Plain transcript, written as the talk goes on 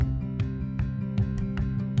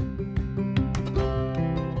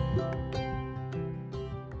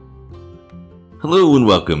Hello and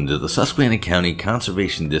welcome to the Susquehanna County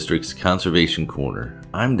Conservation District's Conservation Corner.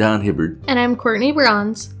 I'm Don Hibbard. And I'm Courtney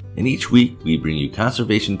Bronze. And each week we bring you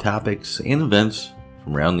conservation topics and events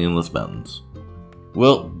from around the Endless Mountains.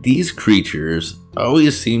 Well, these creatures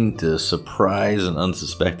always seem to surprise an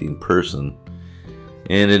unsuspecting person.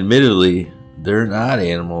 And admittedly, they're not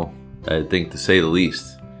animal, I think, to say the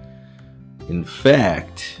least. In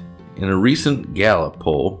fact, in a recent Gallup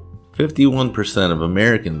poll, 51% of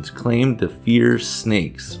Americans claim to fear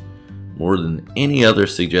snakes more than any other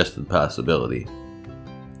suggested possibility,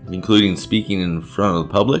 including speaking in front of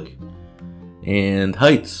the public and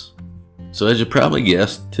heights. So as you probably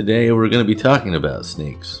guessed, today we're going to be talking about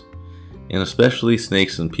snakes, and especially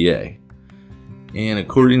snakes in PA. And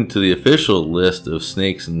according to the official list of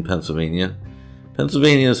snakes in Pennsylvania,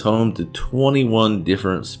 Pennsylvania is home to 21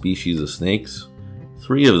 different species of snakes,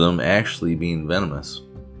 3 of them actually being venomous.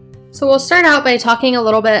 So we'll start out by talking a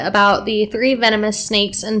little bit about the 3 venomous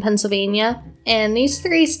snakes in Pennsylvania, and these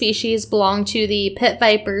 3 species belong to the pit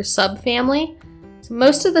viper subfamily. So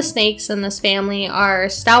most of the snakes in this family are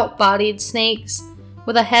stout-bodied snakes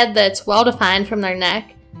with a head that's well defined from their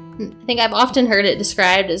neck. I think I've often heard it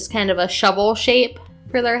described as kind of a shovel shape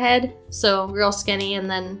for their head, so real skinny, and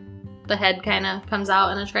then the head kind of comes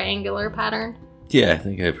out in a triangular pattern. Yeah, I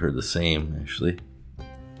think I've heard the same, actually.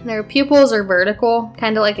 Their pupils are vertical,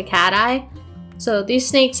 kind of like a cat eye. So these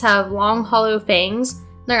snakes have long, hollow fangs.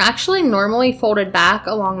 They're actually normally folded back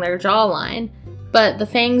along their jawline, but the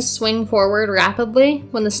fangs swing forward rapidly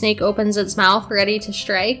when the snake opens its mouth ready to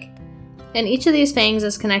strike. And each of these fangs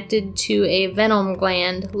is connected to a venom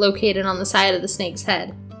gland located on the side of the snake's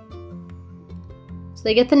head. So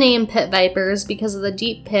they get the name pit vipers because of the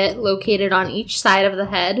deep pit located on each side of the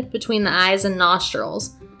head between the eyes and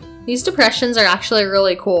nostrils. These depressions are actually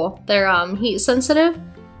really cool. They're heat sensitive,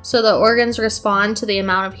 so the organs respond to the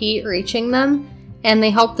amount of heat reaching them, and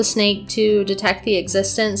they help the snake to detect the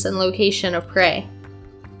existence and location of prey.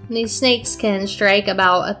 And these snakes can strike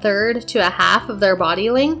about 1/3 to 1/2 of their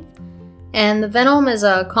body length, and the venom is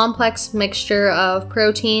a complex mixture of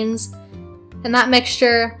proteins, and that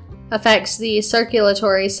mixture affects the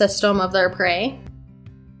circulatory system of their prey.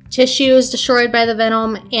 Tissue is destroyed by the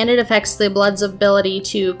venom, and it affects the blood's ability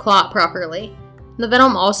to clot properly. The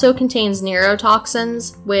venom also contains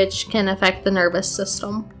neurotoxins, which can affect the nervous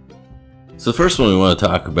system. So the first one we want to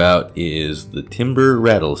talk about is the timber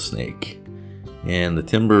rattlesnake. And the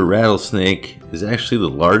timber rattlesnake is actually the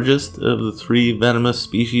largest of the 3 venomous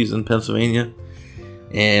species in Pennsylvania.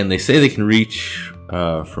 And they say they can reach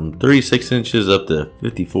from 36 inches up to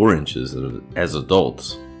 54 inches as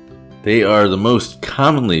adults. They are the most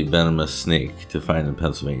commonly venomous snake to find in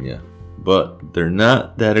Pennsylvania, but they're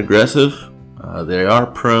not that aggressive. They are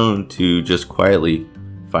prone to just quietly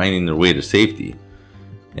finding their way to safety.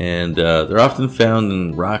 And they're often found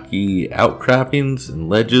in rocky outcroppings and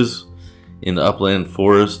ledges in the upland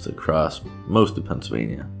forest across most of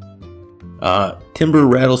Pennsylvania. Timber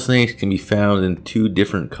rattlesnakes can be found in 2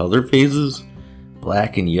 different color phases,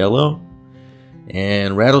 black and yellow.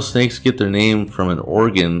 And rattlesnakes get their name from an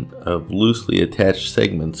organ of loosely attached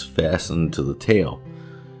segments fastened to the tail.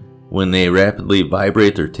 When they rapidly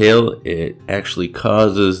vibrate their tail, it actually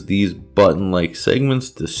causes these button-like segments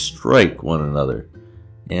to strike one another,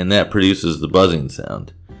 and that produces the buzzing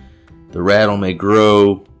sound. The rattle may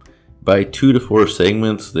grow by 2 to 4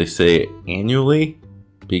 segments, they say annually,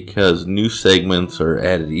 because new segments are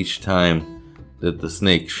added each time that the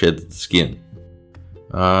snake sheds its skin.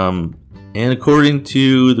 And according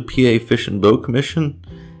to the PA Fish and Boat Commission,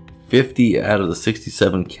 50 out of the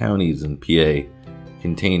 67 counties in PA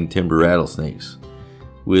contain timber rattlesnakes,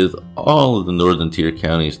 with all of the northern tier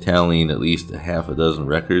counties tallying at least 6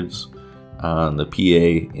 records on the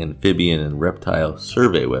PA Amphibian and Reptile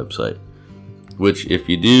Survey website, which if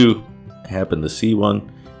you do happen to see one,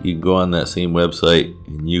 you can go on that same website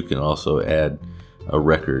and you can also add a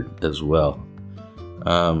record as well.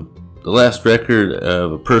 The last record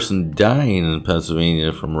of a person dying in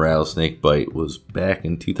Pennsylvania from a rattlesnake bite was back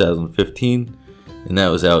in 2015, and that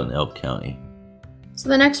was out in Elk County. So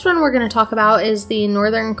the next one we're going to talk about is the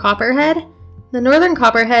northern copperhead. The northern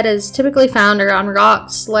copperhead is typically found around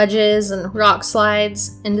rocks, ledges, and rock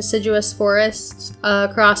slides in deciduous forests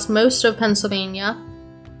across most of Pennsylvania.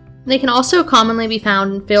 They can also commonly be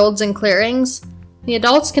found in fields and clearings. The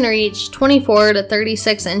adults can reach 24 to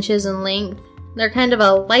 36 inches in length. They're kind of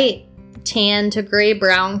a light tan to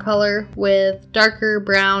gray-brown color with darker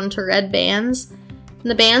brown to red bands.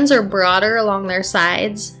 And the bands are broader along their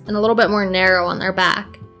sides and a little bit more narrow on their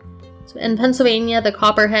back. So in Pennsylvania, the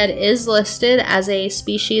copperhead is listed as a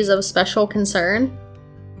species of special concern.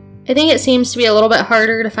 I think it seems to be a little bit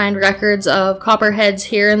harder to find records of copperheads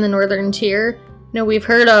here in the northern tier. We've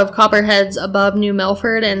heard of copperheads above New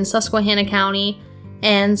Milford and Susquehanna County,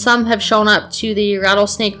 and some have shown up to the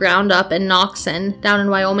rattlesnake roundup in Noxon down in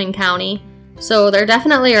Wyoming County. So they're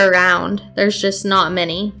definitely around, there's just not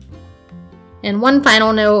many. And one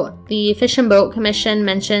final note, the Fish and Boat Commission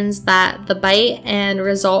mentions that the bite and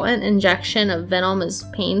resultant injection of venom is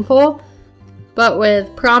painful, but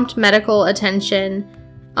with prompt medical attention,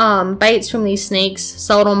 bites from these snakes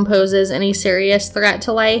seldom poses any serious threat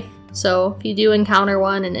to life. So if you do encounter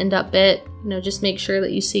one and end up bit, just make sure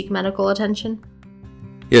that you seek medical attention.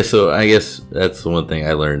 Yeah, so I guess that's the one thing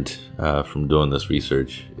I learned from doing this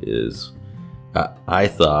research is I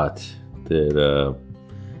thought that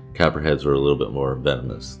copperheads were a little bit more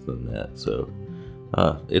venomous than that. So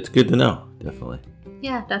it's good to know, definitely.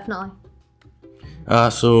 Yeah, definitely.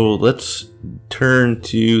 So let's turn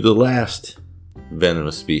to the last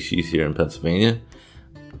venomous species here in Pennsylvania,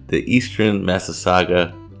 the eastern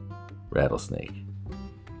Massasauga rattlesnake,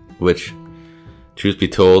 which, truth be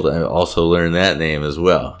told, I also learned that name as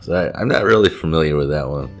well. So I'm not really familiar with that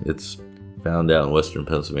one. It's found out in western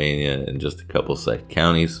Pennsylvania in just a couple select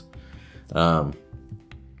counties.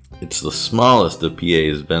 It's the smallest of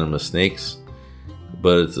PA's venomous snakes,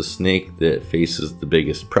 but it's a snake that faces the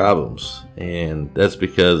biggest problems, and that's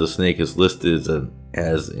because the snake is listed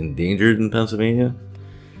as endangered in Pennsylvania.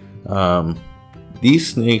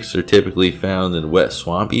 These snakes are typically found in wet,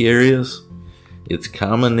 swampy areas. Its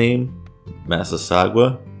common name,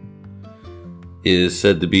 Massasauga, is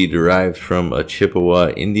said to be derived from a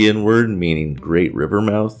Chippewa Indian word meaning great river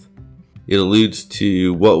mouth. It alludes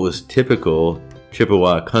to what was typical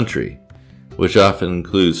Chippewa country, which often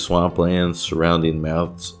includes swamplands surrounding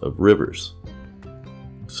mouths of rivers.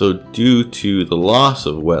 So due to the loss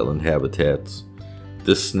of wetland habitats,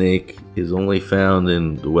 this snake is only found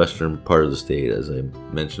in the western part of the state, as I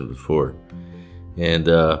mentioned before. And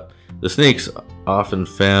the snake's often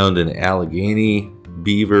found in Allegheny,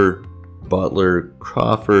 Beaver, Butler,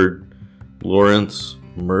 Crawford, Lawrence,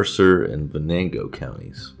 Mercer, and Venango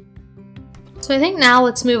counties. So I think now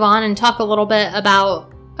let's move on and talk a little bit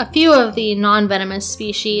about a few of the non-venomous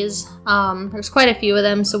species. There's quite a few of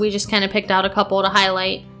them, so we just kind of picked out a couple to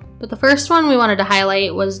highlight. But the first one we wanted to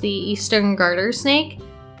highlight was the eastern garter snake.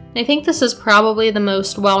 And I think this is probably the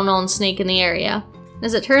most well-known snake in the area.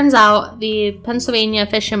 As it turns out, the Pennsylvania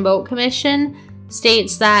Fish and Boat Commission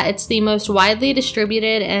states that it's the most widely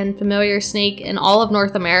distributed and familiar snake in all of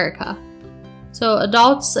North America. So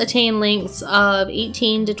adults attain lengths of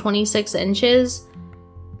 18 to 26 inches.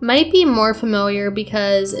 Might be more familiar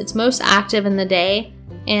because it's most active in the day,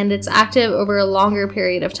 and it's active over a longer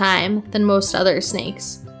period of time than most other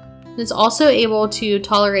snakes. It's also able to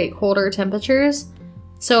tolerate colder temperatures,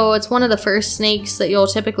 so it's one of the first snakes that you'll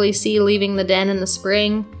typically see leaving the den in the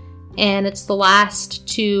spring, and it's the last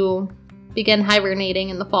to begin hibernating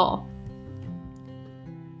in the fall.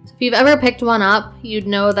 So if you've ever picked one up, you'd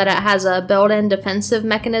know that it has a built-in defensive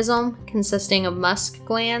mechanism consisting of musk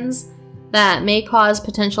glands that may cause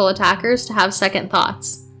potential attackers to have second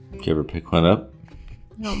thoughts. Did you ever pick one up?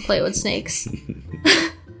 I don't play with snakes.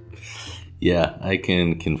 Yeah, I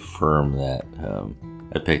can confirm that.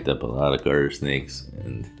 I picked up a lot of garter snakes,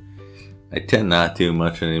 and I tend not to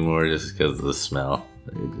much anymore just because of the smell.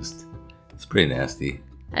 It's pretty nasty.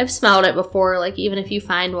 I've smelled it before, like even if you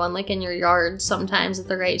find one like in your yard, sometimes at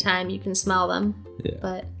the right time you can smell them. Yeah.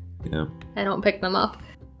 But yeah. I don't pick them up.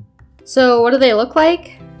 So what do they look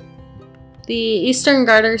like? The eastern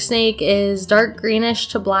garter snake is dark greenish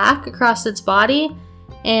to black across its body,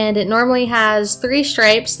 and it normally has 3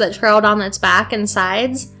 stripes that trail down its back and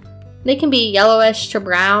sides. They can be yellowish to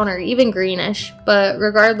brown or even greenish, but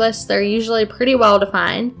regardless, they're usually pretty well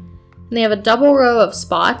defined. And they have a double row of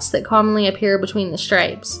spots that commonly appear between the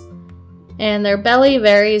stripes. And their belly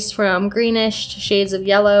varies from greenish to shades of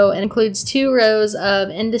yellow and includes 2 rows of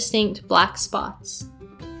indistinct black spots.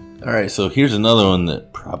 Alright, so here's another one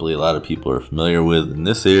that probably a lot of people are familiar with in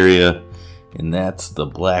this area, and that's the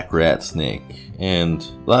black rat snake. And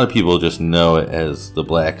a lot of people just know it as the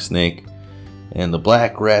black snake. And the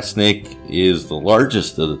black rat snake is the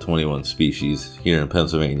largest of the 21 species here in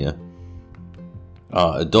Pennsylvania.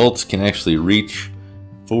 Adults can actually reach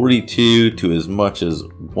 42 to as much as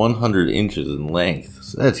 100 inches in length,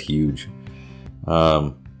 so that's huge.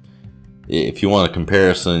 If you want a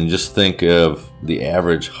comparison, just think of the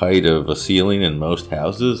average height of a ceiling in most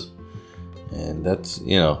houses, and that's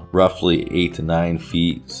roughly 8 to 9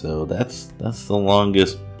 feet. So that's the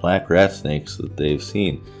longest black rat snakes that they've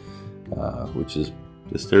seen, which is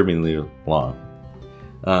disturbingly long.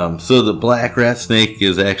 So the black rat snake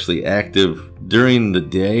is actually active during the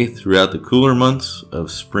day throughout the cooler months of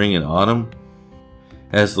spring and autumn.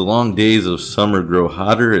 As the long days of summer grow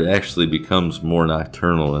hotter, it actually becomes more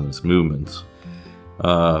nocturnal in its movements,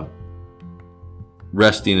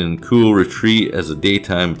 resting in cool retreat as the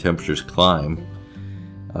daytime temperatures climb.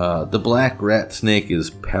 The black rat snake is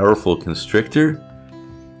a powerful constrictor,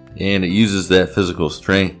 and it uses that physical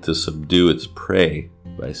strength to subdue its prey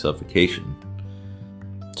by suffocation.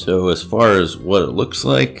 So as far as what it looks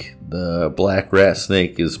like, the black rat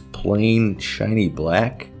snake is plain shiny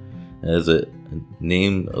black, as its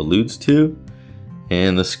name alludes to,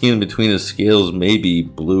 and the skin between the scales may be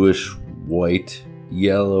bluish, white,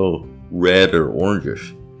 yellow, red, or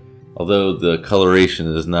orangish, although the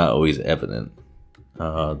coloration is not always evident.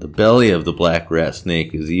 The belly of the black rat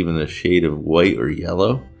snake is even a shade of white or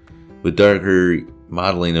yellow, with darker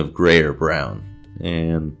mottling of gray or brown,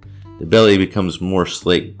 and the belly becomes more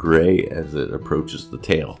slate gray as it approaches the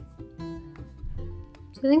tail.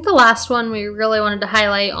 I think the last one we really wanted to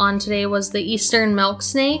highlight on today was the eastern milk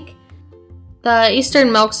snake. The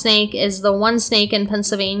eastern milk snake is the one snake in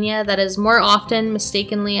Pennsylvania that is more often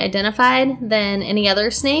mistakenly identified than any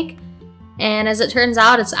other snake, and as it turns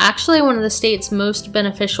out, it's actually one of the state's most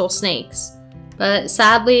beneficial snakes. But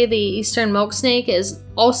sadly, the eastern milk snake is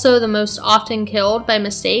also the most often killed by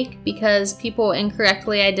mistake because people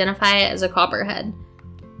incorrectly identify it as a copperhead.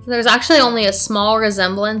 So there's actually only a small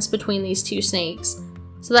resemblance between these two snakes.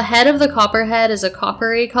 So the head of the copperhead is a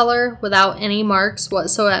coppery color without any marks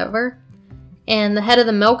whatsoever, and the head of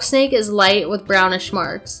the milk snake is light with brownish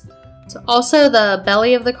marks. So also the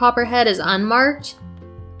belly of the copperhead is unmarked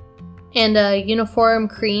and a uniform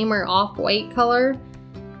cream or off-white color,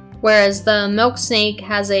 whereas the milk snake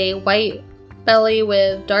has a white belly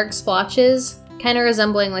with dark splotches, kind of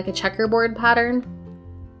resembling like a checkerboard pattern.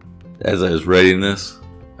 As I was writing this,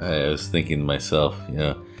 I was thinking to myself,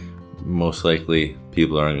 most likely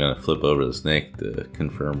people aren't going to flip over the snake to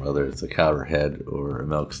confirm whether it's a copperhead or a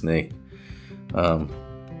milk snake.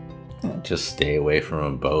 Just stay away from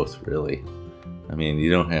them both, really. I mean,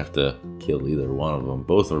 you don't have to kill either one of them.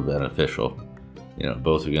 Both are beneficial.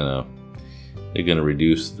 Both are they're gonna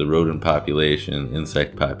reduce the rodent population,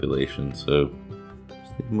 insect population, so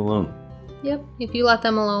just leave them alone. Yep, if you let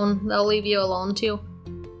them alone, they'll leave you alone too.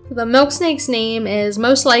 The milk snake's name is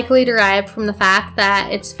most likely derived from the fact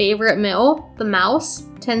that its favorite meal, the mouse,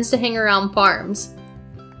 tends to hang around farms.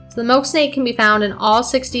 So the milk snake can be found in all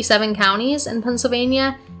 67 counties in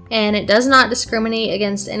Pennsylvania, and it does not discriminate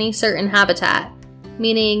against any certain habitat,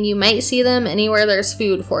 meaning you might see them anywhere there's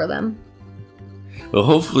food for them. Well,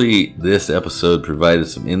 hopefully this episode provided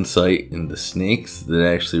some insight into snakes that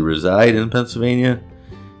actually reside in Pennsylvania,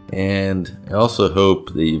 and I also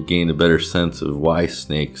hope that you've gained a better sense of why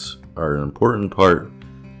snakes are an important part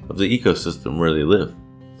of the ecosystem where they live.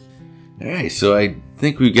 Alright, so I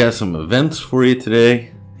think we got some events for you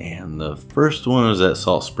today, and the first one is at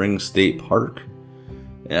Salt Springs State Park.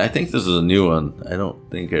 And I think this is a new one. I don't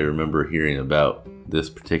think I remember hearing about this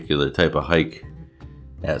particular type of hike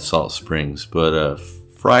at Salt Springs, but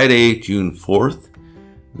Friday, June 4th,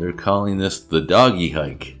 they're calling this the Doggy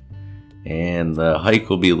Hike, and the hike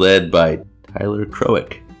will be led by Tyler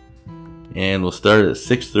Crowick, and will start at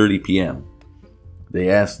 6:30 p.m.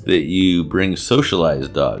 They ask that you bring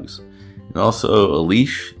socialized dogs, and also a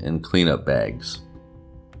leash and cleanup bags.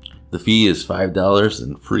 The fee is $5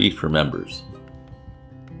 and free for members.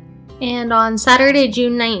 And on Saturday,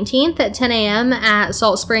 June 19th at 10 a.m. at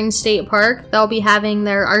Salt Springs State Park, they'll be having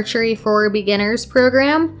their Archery for Beginners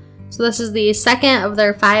program. So this is the second of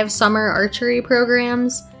their 5 summer archery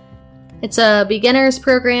programs. It's a beginners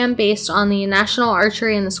program based on the National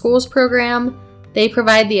Archery in the Schools program. They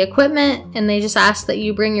provide the equipment, and they just ask that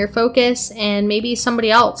you bring your focus and maybe somebody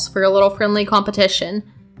else for a little friendly competition.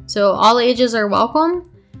 So all ages are welcome.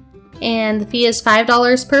 And the fee is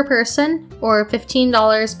 $5 per person or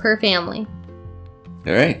 $15 per family.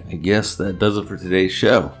 Alright, I guess that does it for today's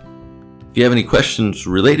show. If you have any questions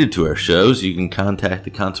related to our shows, you can contact the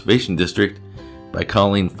Conservation District by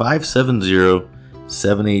calling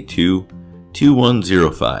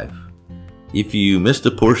 570-782-2105. If you missed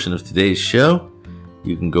a portion of today's show,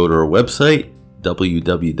 you can go to our website,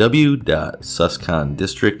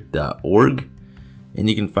 www.suscondistrict.org, and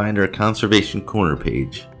you can find our Conservation Corner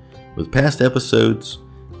page with past episodes,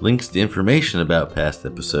 links to information about past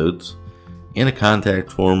episodes, and a contact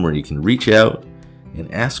form where you can reach out and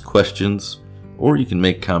ask questions, or you can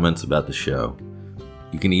make comments about the show.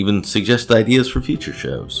 You can even suggest ideas for future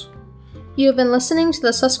shows. You have been listening to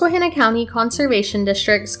the Susquehanna County Conservation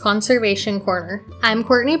District's Conservation Corner. I'm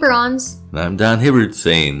Courtney Bronze. And I'm Don Hibbard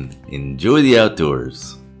saying, enjoy the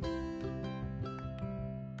outdoors.